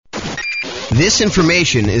This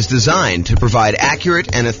information is designed to provide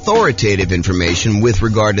accurate and authoritative information with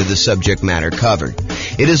regard to the subject matter covered.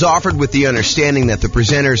 It is offered with the understanding that the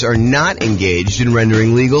presenters are not engaged in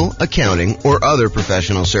rendering legal, accounting, or other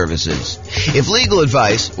professional services. If legal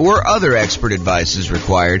advice or other expert advice is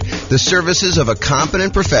required, the services of a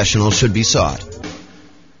competent professional should be sought.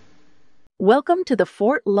 Welcome to the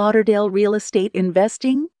Fort Lauderdale Real Estate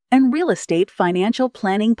Investing and Real Estate Financial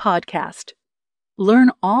Planning Podcast.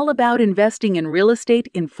 Learn all about investing in real estate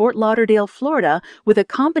in Fort Lauderdale, Florida, with a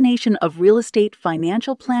combination of real estate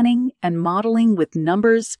financial planning and modeling with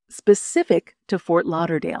numbers specific to Fort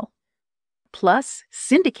Lauderdale. Plus,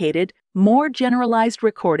 syndicated, more generalized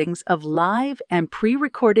recordings of live and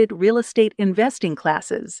pre-recorded real estate investing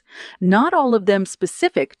classes, not all of them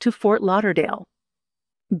specific to Fort Lauderdale.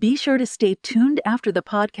 Be sure to stay tuned after the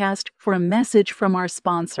podcast for a message from our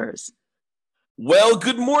sponsors. Well,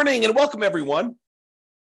 good morning and welcome, everyone.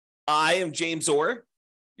 I am James Orr,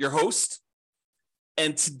 your host,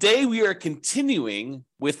 and today we are continuing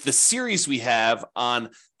with the series we have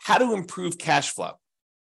on how to improve cash flow.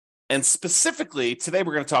 And specifically, today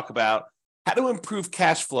we're going to talk about how to improve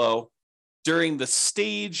cash flow during the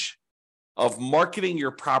stage of marketing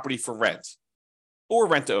your property for rent or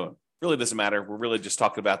rent to own. Really doesn't matter. We're really just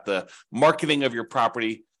talking about the marketing of your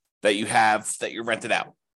property that you have that you're rented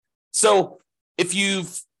out. So if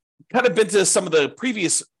you've kind of been to some of the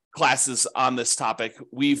previous classes on this topic,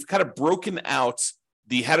 we've kind of broken out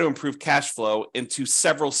the how to improve cash flow into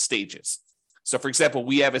several stages. So for example,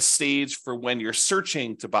 we have a stage for when you're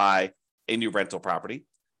searching to buy a new rental property.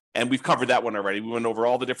 And we've covered that one already. We went over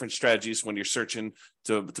all the different strategies when you're searching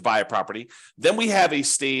to buy a property. Then we have a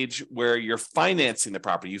stage where you're financing the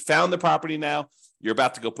property. You found the property now, you're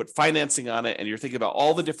about to go put financing on it, and you're thinking about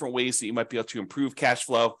all the different ways that you might be able to improve cash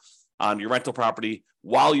flow on your rental property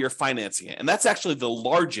while you're financing it. And that's actually the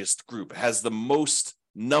largest group. It has the most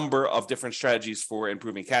number of different strategies for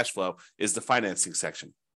improving cash flow is the financing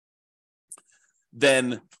section.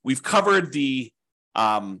 Then we've covered the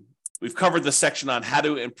section on how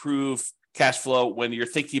to improve cash flow when you're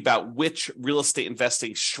thinking about which real estate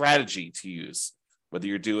investing strategy to use, whether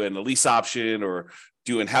you're doing a lease option or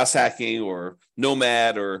doing house hacking or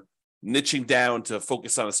nomad or niching down to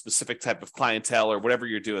focus on a specific type of clientele or whatever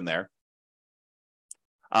you're doing there.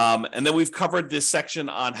 And then we've covered this section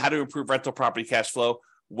on how to improve rental property cash flow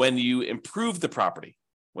when you improve the property,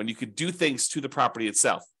 when you could do things to the property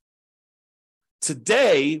itself.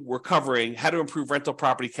 Today, we're covering how to improve rental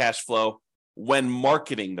property cash flow when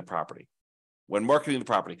marketing the property.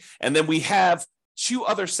 And then we have two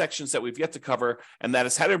other sections that we've yet to cover, and that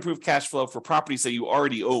is how to improve cash flow for properties that you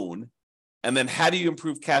already own, and then how do you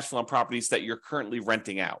improve cash flow on properties that you're currently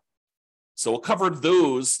renting out. So we'll cover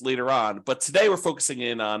those later on, but today we're focusing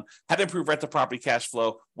in on how to improve rental property cash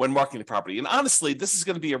flow when marketing the property. And honestly, this is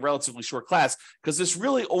going to be a relatively short class because there's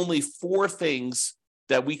really only 4 things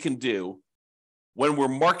that we can do when we're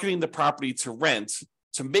marketing the property to rent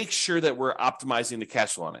to make sure that we're optimizing the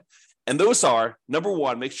cash flow on it. And those are, number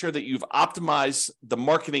 1, make sure that you've optimized the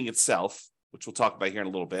marketing itself, which we'll talk about here in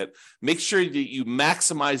a little bit. Make sure that you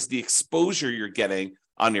maximize the exposure you're getting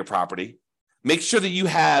on your property. Make sure that you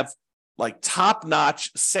have like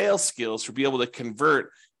top-notch sales skills to be able to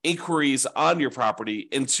convert inquiries on your property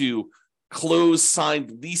into closed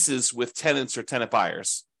signed leases with tenants or tenant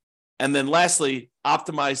buyers. And then lastly,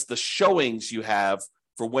 optimize the showings you have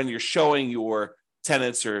for when you're showing your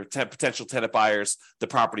tenants or potential tenant buyers the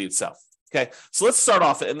property itself. Okay, so let's start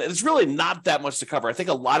off, and there's really not that much to cover. I think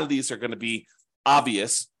a lot of these are going to be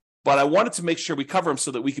obvious, but I wanted to make sure we cover them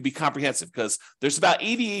so that we could be comprehensive because there's about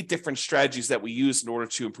 88 different strategies that we use in order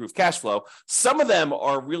to improve cash flow. Some of them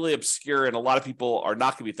are really obscure and a lot of people are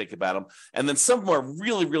not going to be thinking about them. And then some of them are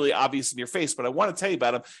really, really obvious in your face, but I want to tell you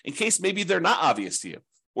about them in case maybe they're not obvious to you,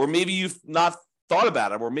 or maybe you've not thought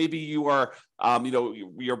about them, or maybe you are,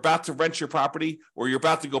 you're about to rent your property or you're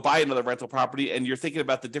about to go buy another rental property and you're thinking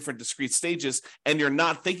about the different discrete stages and you're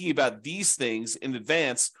not thinking about these things in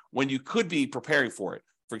advance when you could be preparing for it.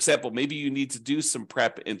 For example, maybe you need to do some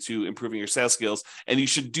prep into improving your sales skills, and you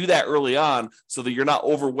should do that early on so that you're not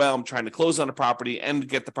overwhelmed trying to close on a property and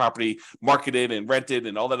get the property marketed and rented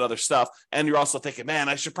and all that other stuff. And you're also thinking, man,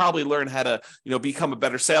 I should probably learn how to, become a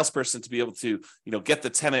better salesperson to be able to, get the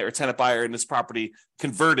tenant or tenant buyer in this property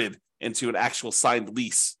converted into an actual signed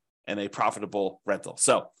lease and a profitable rental.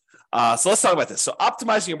 So let's talk about this. So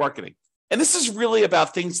optimizing your marketing. And this is really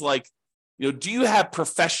about things like, do you have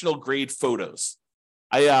professional grade photos?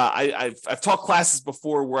 I've taught classes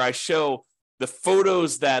before where I show the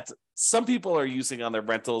photos that some people are using on their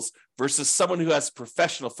rentals versus someone who has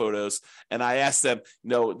professional photos. And I ask them,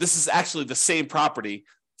 this is actually the same property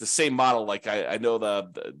the same model. Like I know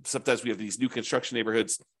sometimes we have these new construction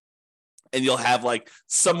neighborhoods, and you'll have like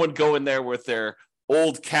someone go in there with their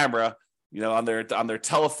old camera, on their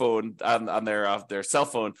telephone, on their cell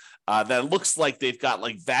phone, that looks like they've got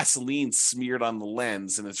like Vaseline smeared on the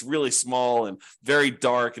lens, and it's really small and very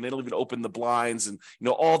dark, and they don't even open the blinds, and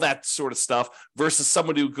all that sort of stuff. Versus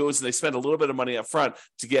someone who goes and they spend a little bit of money up front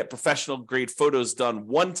to get professional grade photos done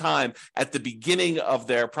one time at the beginning of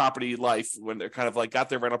their property life, when they're kind of like got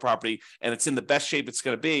their rental property and it's in the best shape it's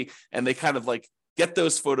going to be, and they kind of like get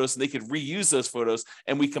those photos and they can reuse those photos,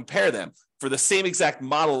 and we compare them for the same exact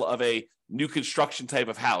model of a new construction type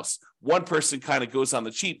of house. One person kind of goes on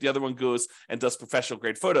the cheap, the other one goes and does professional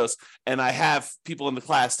grade photos. And I have people in the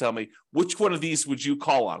class tell me, which one of these would you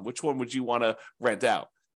call on? Which one would you want to rent out?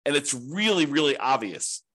 And it's really, really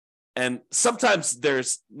obvious. And sometimes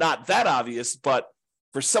there's not that obvious, but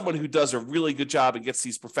for someone who does a really good job and gets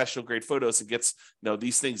these professional grade photos and gets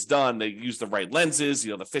these things done, they use the right lenses,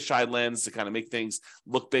 the fisheye lens to kind of make things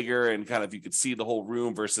look bigger, and kind of you could see the whole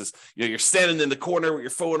room versus you're standing in the corner with your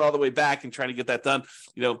phone all the way back and trying to get that done.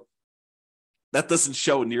 That doesn't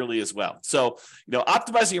show nearly as well. So,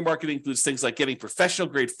 optimizing your marketing includes things like getting professional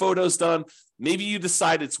grade photos done. Maybe you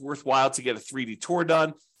decide it's worthwhile to get a 3D tour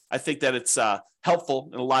done. I think that it's helpful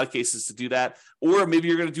in a lot of cases to do that. Or maybe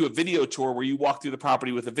you're going to do a video tour where you walk through the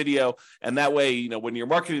property with a video. And that way, when you're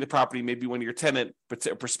marketing the property, maybe when your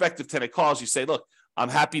prospective tenant calls, you say, look, I'm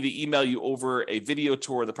happy to email you over a video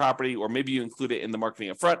tour of the property, or maybe you include it in the marketing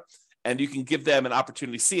up front, and you can give them an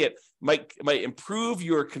opportunity to see it. Might improve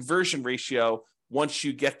your conversion ratio once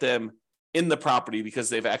you get them in the property, because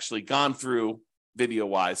they've actually gone through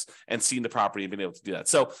video-wise and seen the property and been able to do that.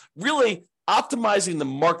 So really, optimizing the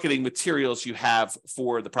marketing materials you have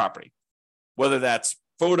for the property, whether that's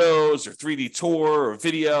photos or 3D tour or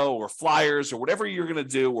video or flyers or whatever you're going to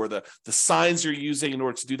do, or the signs you're using in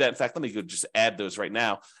order to do that. In fact, let me go just add those right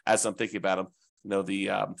now as I'm thinking about them.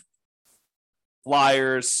 The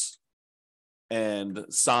flyers and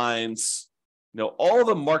signs, all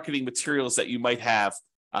the marketing materials that you might have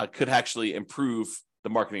could actually improve the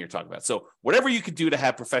marketing you're talking about. So whatever you could do to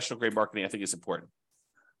have professional grade marketing, I think is important.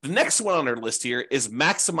 The next one on our list here is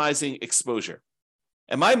maximizing exposure.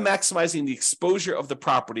 Am I maximizing the exposure of the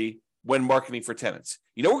property when marketing for tenants?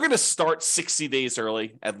 We're going to start 60 days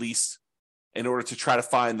early, at least, in order to try to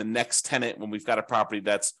find the next tenant when we've got a property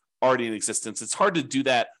that's already in existence. It's hard to do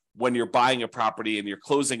that when you're buying a property and you're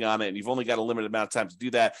closing on it, and you've only got a limited amount of time to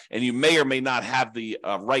do that, and you may or may not have the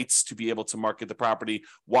rights to be able to market the property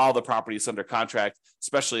while the property is under contract,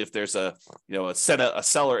 especially if there's a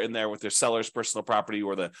seller in there with their seller's personal property,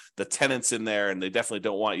 or the tenants in there, and they definitely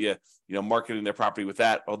don't want you marketing their property with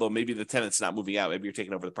that, although maybe the tenant's not moving out, maybe you're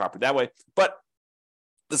taking over the property that way. But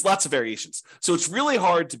there's lots of variations. So it's really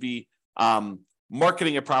hard to be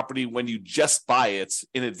marketing a property when you just buy it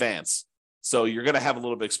in advance. So you're going to have a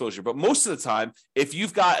little bit of exposure. But most of the time, if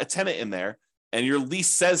you've got a tenant in there and your lease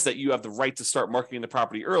says that you have the right to start marketing the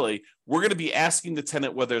property early, we're going to be asking the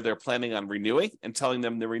tenant whether they're planning on renewing and telling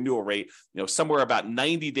them the renewal rate, somewhere about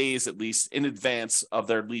 90 days at least in advance of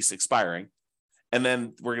their lease expiring. And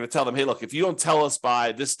then we're going to tell them, hey, look, if you don't tell us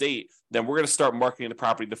by this date, then we're going to start marketing the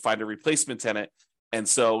property to find a replacement tenant. And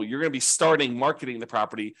so you're going to be starting marketing the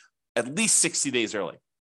property at least 60 days early.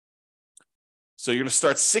 So you're going to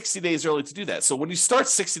start 60 days early to do that. So when you start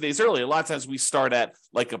 60 days early, a lot of times we start at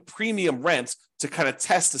like a premium rent to kind of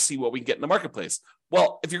test to see what we can get in the marketplace.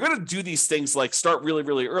 Well, if you're going to do these things like start really,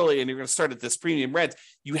 really early and you're going to start at this premium rent,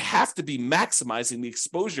 you have to be maximizing the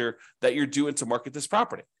exposure that you're doing to market this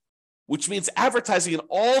property, which means advertising in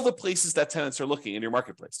all the places that tenants are looking in your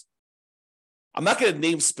marketplace. I'm not going to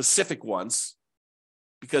name specific ones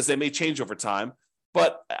because they may change over time.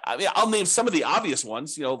 But I mean, I'll name some of the obvious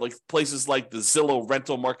ones, like places like the Zillow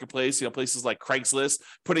rental marketplace, places like Craigslist,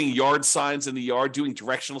 putting yard signs in the yard, doing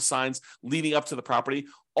directional signs leading up to the property,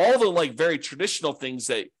 all the like very traditional things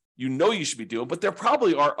that you should be doing. But there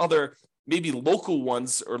probably are other maybe local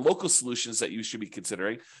ones or local solutions that you should be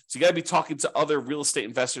considering. So you got to be talking to other real estate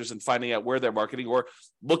investors and finding out where they're marketing, or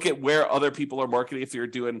look at where other people are marketing. If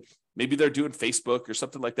maybe they're doing Facebook or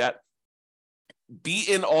something like that. Be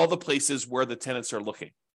in all the places where the tenants are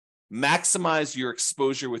looking. Maximize your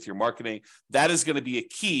exposure with your marketing. That is going to be a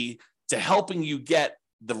key to helping you get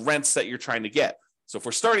the rents that you're trying to get. So if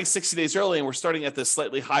we're starting 60 days early and we're starting at this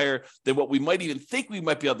slightly higher than what we might even think we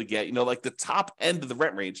might be able to get, like the top end of the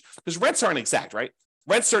rent range, because rents aren't exact, right?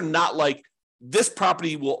 Rents are not like this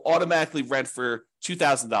property will automatically rent for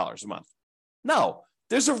 $2,000 a month. No,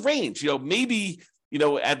 there's a range. Maybe,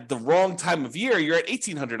 at the wrong time of year, you're at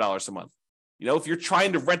 $1,800 a month. If you're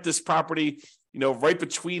trying to rent this property, right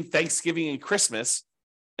between Thanksgiving and Christmas,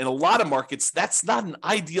 in a lot of markets, that's not an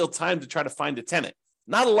ideal time to try to find a tenant.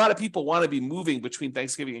 Not a lot of people want to be moving between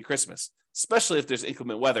Thanksgiving and Christmas, especially if there's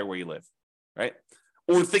inclement weather where you live, right?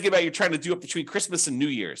 Or think about you're trying to do it between Christmas and New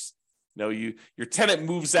Year's. Your tenant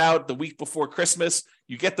moves out the week before Christmas,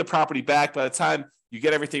 you get the property back. By the time you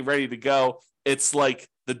get everything ready to go, it's like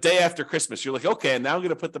the day after Christmas. You're like, okay, now I'm going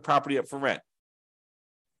to put the property up for rent.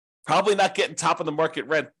 Probably not getting top of the market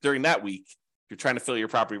rent during that week. You're trying to fill your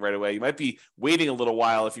property right away. You might be waiting a little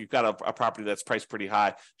while if you've got a property that's priced pretty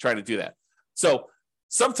high, trying to do that. So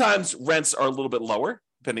sometimes rents are a little bit lower,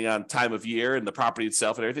 depending on time of year and the property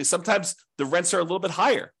itself and everything. Sometimes the rents are a little bit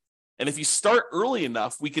higher. And if you start early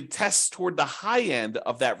enough, we could test toward the high end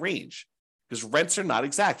of that range, because rents are not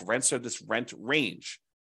exact. Rents are this rent range.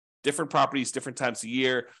 Different properties, different times of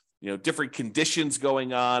year, different conditions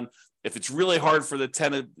going on. If it's really hard for the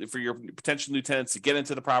tenant, for your potential new tenants to get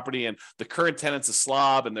into the property, and the current tenant's a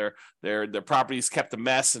slob, and their property's kept a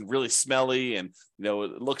mess and really smelly, and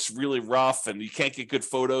it looks really rough, and you can't get good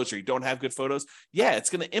photos, or you don't have good photos, it's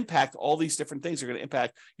going to impact all these different things. Are going to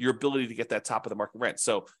impact your ability to get that top of the market rent.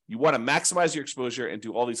 So you want to maximize your exposure and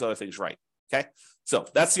do all these other things right. Okay, so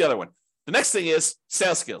that's the other one. The next thing is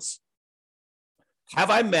sales skills. Have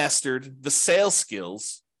I mastered the sales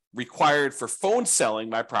skills required for phone selling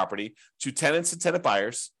my property to tenants and tenant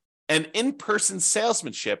buyers, and in-person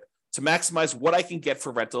salesmanship to maximize what I can get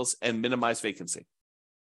for rentals and minimize vacancy?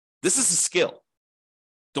 This is a skill.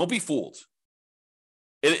 Don't be fooled.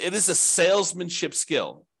 It is a salesmanship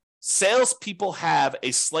skill. Salespeople have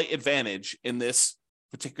a slight advantage in this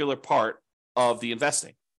particular part of the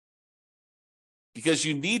investing, because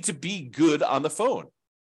you need to be good on the phone.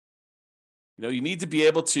 You need to be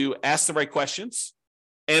able to ask the right questions,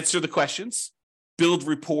 answer the questions, build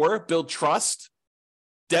rapport, build trust,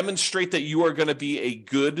 demonstrate that you are going to be a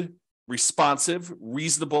good, responsive,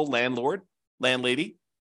 reasonable landlord, landlady.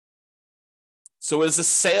 So it's a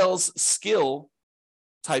sales skill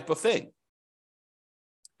type of thing.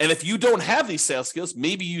 And if you don't have these sales skills,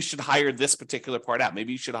 maybe you should hire this particular part out.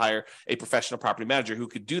 Maybe you should hire a professional property manager who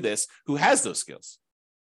could do this, who has those skills.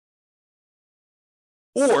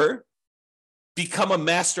 Or become a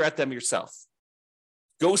master at them yourself.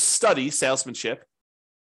 Go study salesmanship.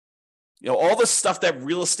 All the stuff that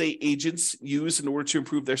real estate agents use in order to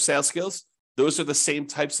improve their sales skills, those are the same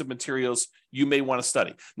types of materials you may want to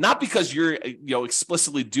study. Not because you're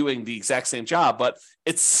explicitly doing the exact same job, but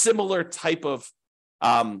it's similar type of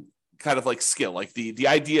kind of like skill, like the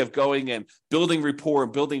idea of going and building rapport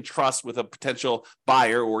and building trust with a potential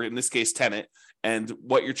buyer, or in this case, tenant, and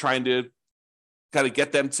what you're trying to kind of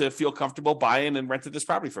get them to feel comfortable buying and renting this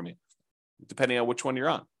property from you, depending on which one you're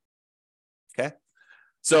on. Okay.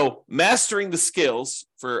 So mastering the skills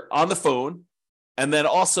for on the phone, and then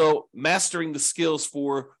also mastering the skills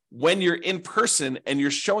for when you're in person and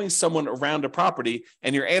you're showing someone around a property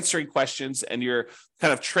and you're answering questions and you're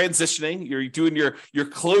kind of transitioning, you're doing your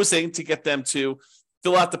closing to get them to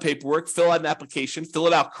fill out the paperwork, fill out an application, fill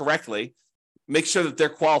it out correctly, make sure that they're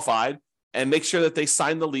qualified, and make sure that they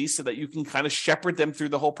sign the lease so that you can kind of shepherd them through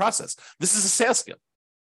the whole process. This is a sales skill.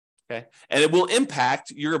 Okay. And it will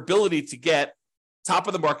impact your ability to get top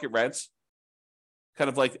of the market rent, kind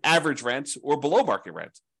of like average rent, or below market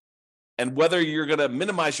rent, and whether you're going to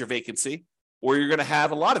minimize your vacancy or you're going to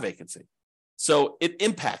have a lot of vacancy. So it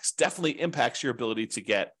definitely impacts your ability to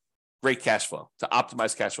get great cash flow, to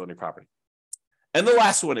optimize cash flow on your property. And the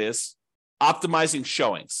last one is optimizing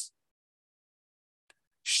showings.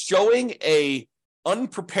 Showing a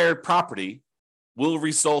unprepared property will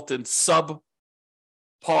result in subpar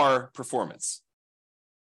performance.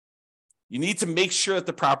 You need to make sure that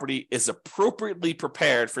the property is appropriately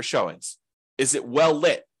prepared for showings. Is it well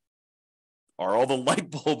lit? Are all the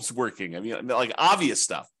light bulbs working? I mean, like obvious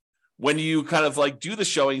stuff. When you kind of like do the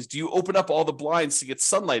showings, do you open up all the blinds to get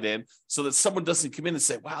sunlight in so that someone doesn't come in and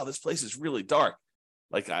say, wow, this place is really dark?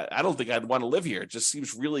 Like, I don't think I'd want to live here. It just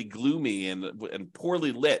seems really gloomy and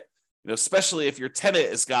poorly lit, especially if your tenant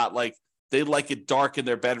has got like, they like it dark in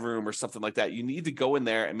their bedroom or something like that. You need to go in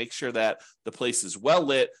there and make sure that the place is well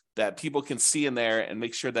lit, that people can see in there, and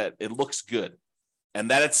make sure that it looks good and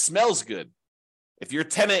that it smells good. If your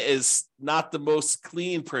tenant is not the most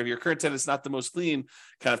clean, if your current tenant is not the most clean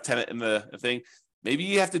kind of tenant in the thing, maybe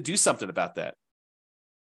you have to do something about that.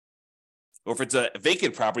 Or if it's a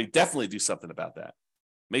vacant property, definitely do something about that.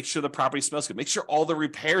 Make sure the property smells good. Make sure all the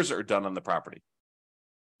repairs are done on the property.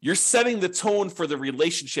 You're setting the tone for the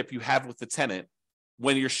relationship you have with the tenant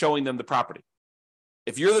when you're showing them the property.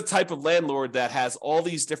 If you're the type of landlord that has all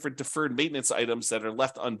these different deferred maintenance items that are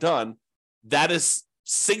left undone, that is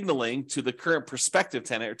signaling to the current prospective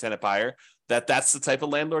tenant or tenant buyer that that's the type of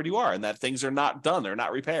landlord you are and that things are not done, they're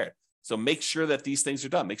not repaired. So make sure that these things are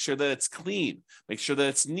done. Make sure that it's clean. Make sure that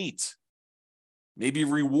it's neat. Maybe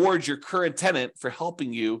reward your current tenant for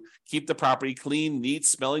helping you keep the property clean, neat,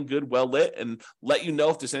 smelling good, well lit, and let you know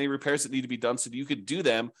if there's any repairs that need to be done so that you could do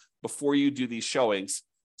them before you do these showings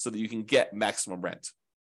so that you can get maximum rent.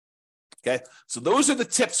 Okay, so those are the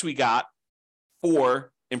tips we got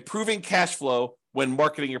for improving cash flow when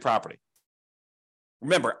marketing your property.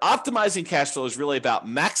 Remember, optimizing cash flow is really about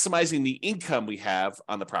maximizing the income we have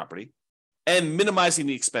on the property and minimizing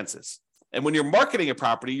the expenses. And when you're marketing a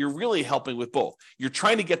property, you're really helping with both. You're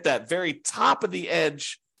trying to get that very top of the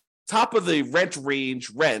edge, top of the rent range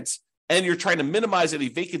rent, and you're trying to minimize any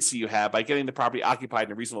vacancy you have by getting the property occupied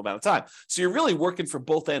in a reasonable amount of time. So you're really working for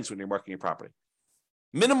both ends when you're marketing your property.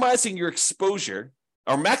 Minimizing your exposure,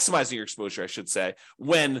 or maximizing your exposure, I should say,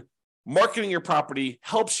 when marketing your property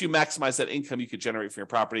helps you maximize that income you could generate from your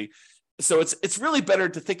property. So it's really better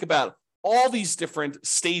to think about all these different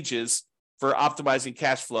stages for optimizing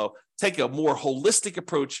cash flow. Take a more holistic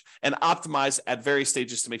approach and optimize at various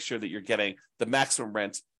stages to make sure that you're getting the maximum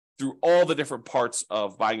rent through all the different parts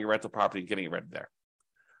of buying your rental property and getting it rented there.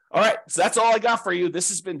 All right, so that's all I got for you. This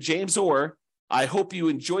has been James Orr. I hope you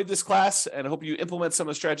enjoyed this class and I hope you implement some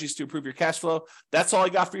of the strategies to improve your cash flow. That's all I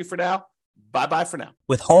got for you for now. Bye-bye for now.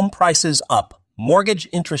 With home prices up, mortgage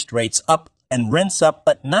interest rates up, and rents up,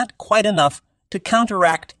 but not quite enough to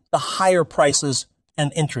counteract the higher prices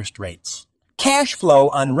and interest rates. Cash flow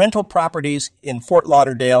on rental properties in Fort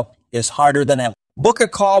Lauderdale is harder than ever. Book a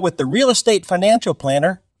call with the Real Estate Financial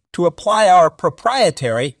Planner to apply our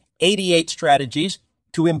proprietary 88 strategies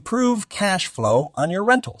to improve cash flow on your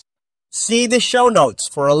rentals. See the show notes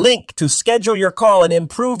for a link to schedule your call and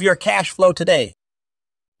improve your cash flow today.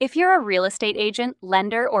 If you're a real estate agent,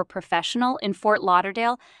 lender, or professional in Fort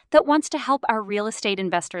Lauderdale that wants to help our real estate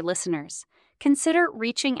investor listeners, consider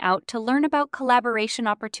reaching out to learn about collaboration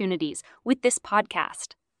opportunities with this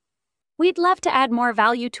podcast. We'd love to add more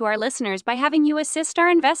value to our listeners by having you assist our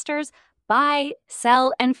investors buy,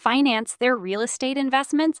 sell, and finance their real estate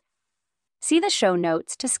investments. See the show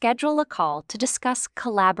notes to schedule a call to discuss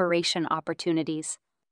collaboration opportunities.